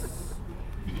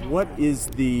what has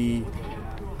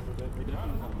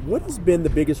been the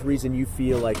biggest reason you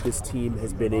feel like this team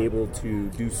has been able to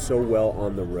do so well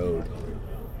on the road?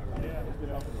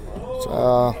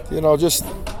 Just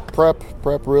prep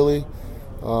really.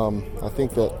 I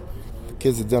think that the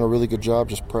kids have done a really good job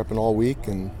just prepping all week,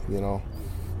 and I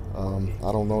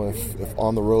don't know if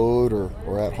on the road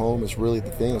or at home is really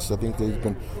the thing. So I think they've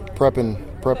been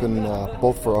prepping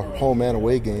both for our home and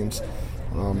away games.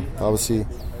 Obviously,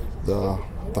 the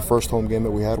first home game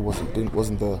that we had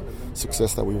wasn't the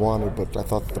success that we wanted, but I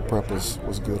thought that the prep was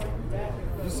good.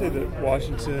 Would you say that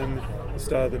Washington, the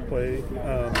style they play,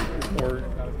 is more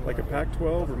like a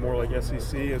Pac-12 or more like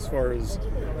SEC as far as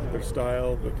their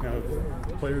style, the kind of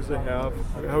players they have?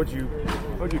 How would you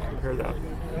compare that?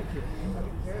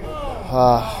 I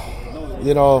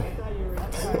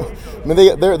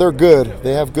mean, they're good.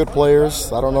 They have good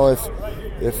players. I don't know if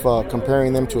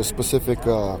comparing them to a specific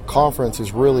conference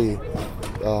is really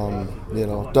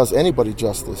does anybody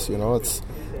justice.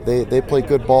 They play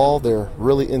good ball. They're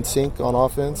really in sync on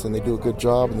offense, and they do a good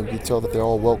job. And you can tell that they're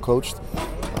all well coached.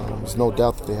 There's no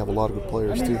doubt that they have a lot of good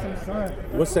players too.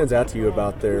 What stands out to you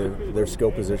about their skill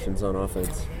positions on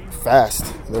offense?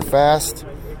 Fast. They're fast.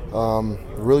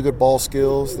 Really good ball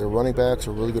skills. Their running backs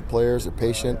are really good players. They're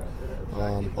patient.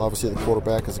 Obviously, the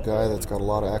quarterback is a guy that's got a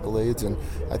lot of accolades, and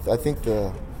I think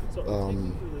the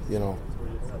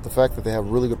fact that they have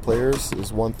really good players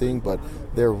is one thing, but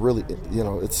they're really,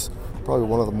 it's probably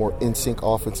one of the more in sync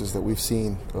offenses that we've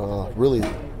seen, really,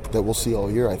 that we'll see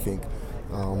all year, I think.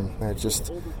 And it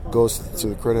just goes to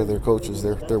the credit of their coaches.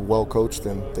 They're well coached,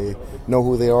 and they know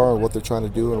who they are and what they're trying to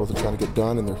do and what they're trying to get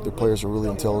done, and their players are really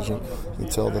intelligent. You can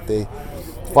tell that they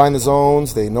find the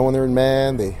zones, they know when they're in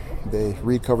man, they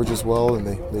read coverage as well, and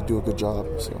they do a good job.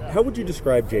 So, how would you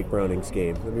describe Jake Browning's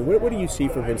game? I mean, what do you see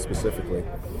from him specifically?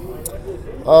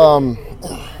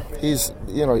 He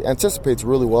anticipates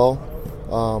really well,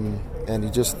 and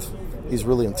he's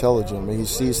really intelligent. I mean, he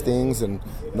sees things and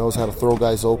knows how to throw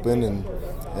guys open, and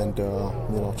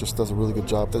just does a really good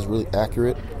job. Does really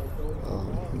accurate.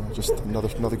 Just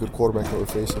another good quarterback that we're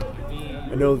facing.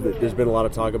 I know that there's been a lot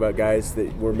of talk about guys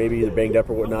that were maybe either banged up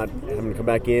or whatnot having to come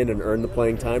back in and earn the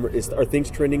playing time. Are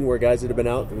things trending where guys that have been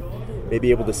out may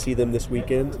be able to see them this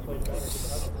weekend?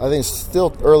 I think it's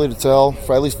still early to tell,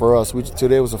 at least for us.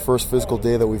 Today was the first physical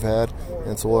day that we've had,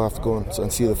 and so we'll have to go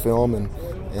and see the film and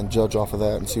judge off of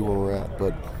that and see where we're at.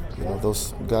 But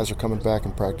those guys are coming back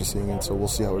and practicing, and so we'll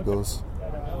see how it goes.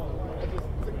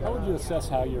 How would you assess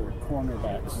how your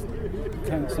cornerbacks,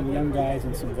 kind of some young guys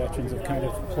and some veterans, have kind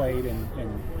of played and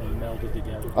melded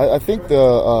together? I think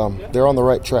they're on the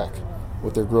right track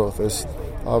with their growth. There's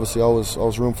obviously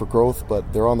always room for growth,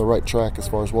 but they're on the right track as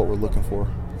far as what we're looking for.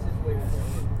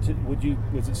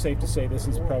 Was it safe to say this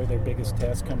is probably their biggest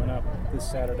test coming up this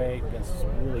Saturday against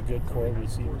really good core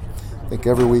receivers? I think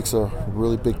every week's a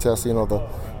really big test. The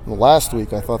last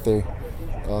week I thought they,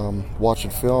 watching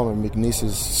film, and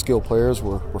McNeese's skill players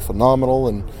were phenomenal,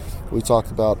 and we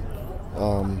talked about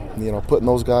putting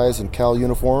those guys in Cal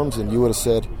uniforms, and you would have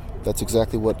said that's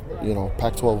exactly what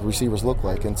Pac-12 receivers look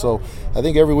like. And so I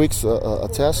think every week's a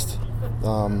test.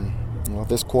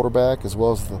 This quarterback as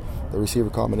well as the receiver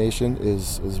combination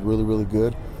is really, really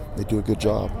good. They do a good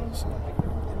job. So.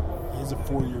 He's a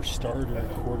 4-year starter at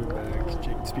quarterback.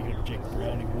 Speaking of Jake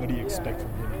Browning, what do you expect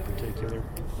from him in particular?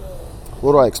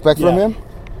 What do I expect from him?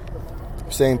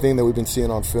 Same thing that we've been seeing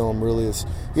on film. Really, is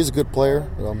he's a good player.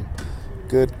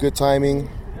 Good timing,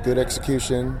 good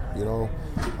execution.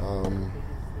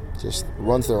 Just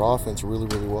runs their offense really,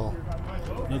 really well.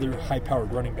 Another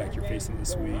high-powered running back you're facing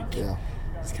this week. Yeah.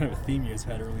 It's kind of a theme you guys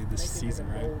had early this season,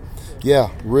 right? Yeah,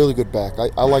 really good back.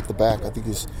 I like the back. I think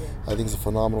he's a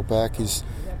phenomenal back. He's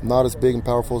not as big and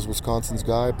powerful as Wisconsin's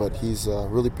guy, but he's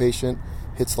really patient,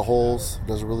 hits the holes,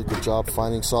 does a really good job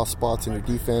finding soft spots in your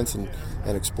defense and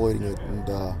exploiting it. And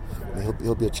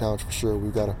he'll be a challenge for sure.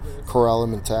 We've got to corral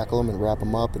him and tackle him and wrap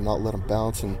him up and not let him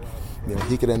bounce. And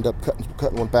he could end up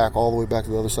cutting one back all the way back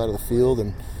to the other side of the field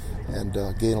and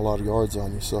gain a lot of yards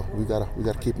on you. So we got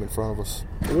to keep him in front of us.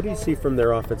 What do you see from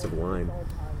their offensive line?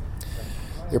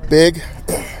 They're big.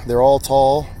 They're all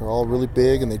tall. They're all really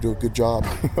big, and they do a good job.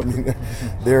 I mean,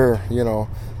 they're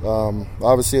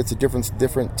obviously it's a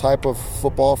different type of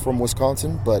football from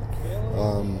Wisconsin, but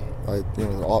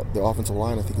the offensive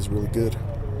line I think is really good.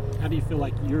 How do you feel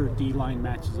like your D-line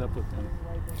matches up with them?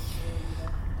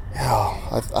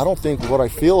 Yeah, I don't think what I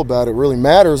feel about it really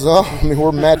matters, huh? I mean,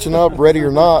 we're matching up, ready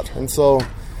or not, and so.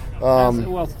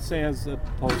 Say as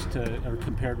opposed to or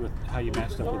compared with how you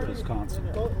matched up with Wisconsin,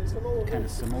 kind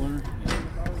of similar.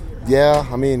 Yeah,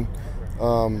 I mean,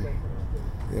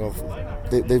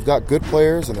 they've got good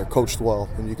players and they're coached well,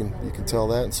 and you can tell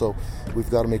that. And so we've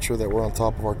got to make sure that we're on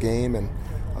top of our game, and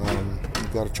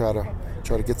we've got to try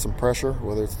to get some pressure,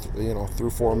 whether it's through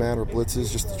 4-man or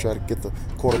blitzes, just to try to get the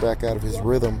quarterback out of his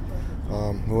rhythm.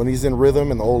 When he's in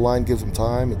rhythm and the O-line gives him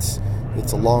time, it's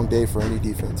a long day for any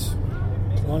defense.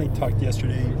 Lonnie talked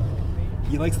yesterday.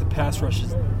 He likes the pass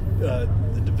rushes, the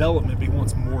development, but he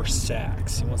wants more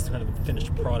sacks. He wants kind of the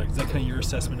finished product. Is that kind of your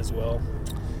assessment as well?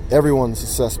 Everyone's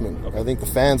assessment. I think the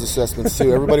fans' assessments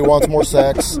too. Everybody wants more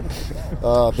sacks.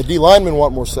 The D linemen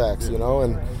want more sacks,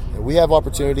 and we have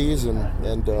opportunities,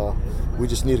 and we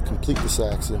just need to complete the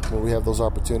sacks when we have those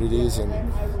opportunities and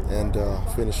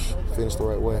finish the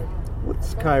right way.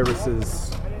 What's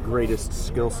Khyiris's greatest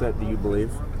skill set, do you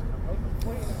believe?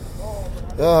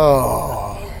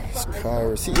 Oh, it's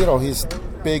Khyiris. He's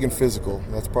big and physical.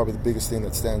 That's probably the biggest thing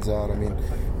that stands out. I mean,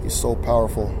 he's so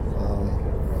powerful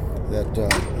that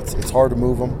it's hard to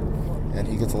move him, and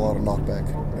he gets a lot of knockback.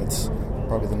 That's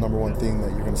probably the number one thing that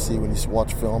you're going to see when you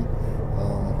watch film.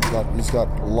 He's got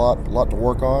a lot to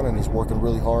work on, and he's working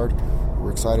really hard.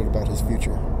 We're excited about his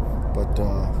future, but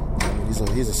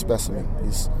he's a specimen.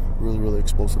 He's a really, really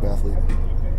explosive athlete.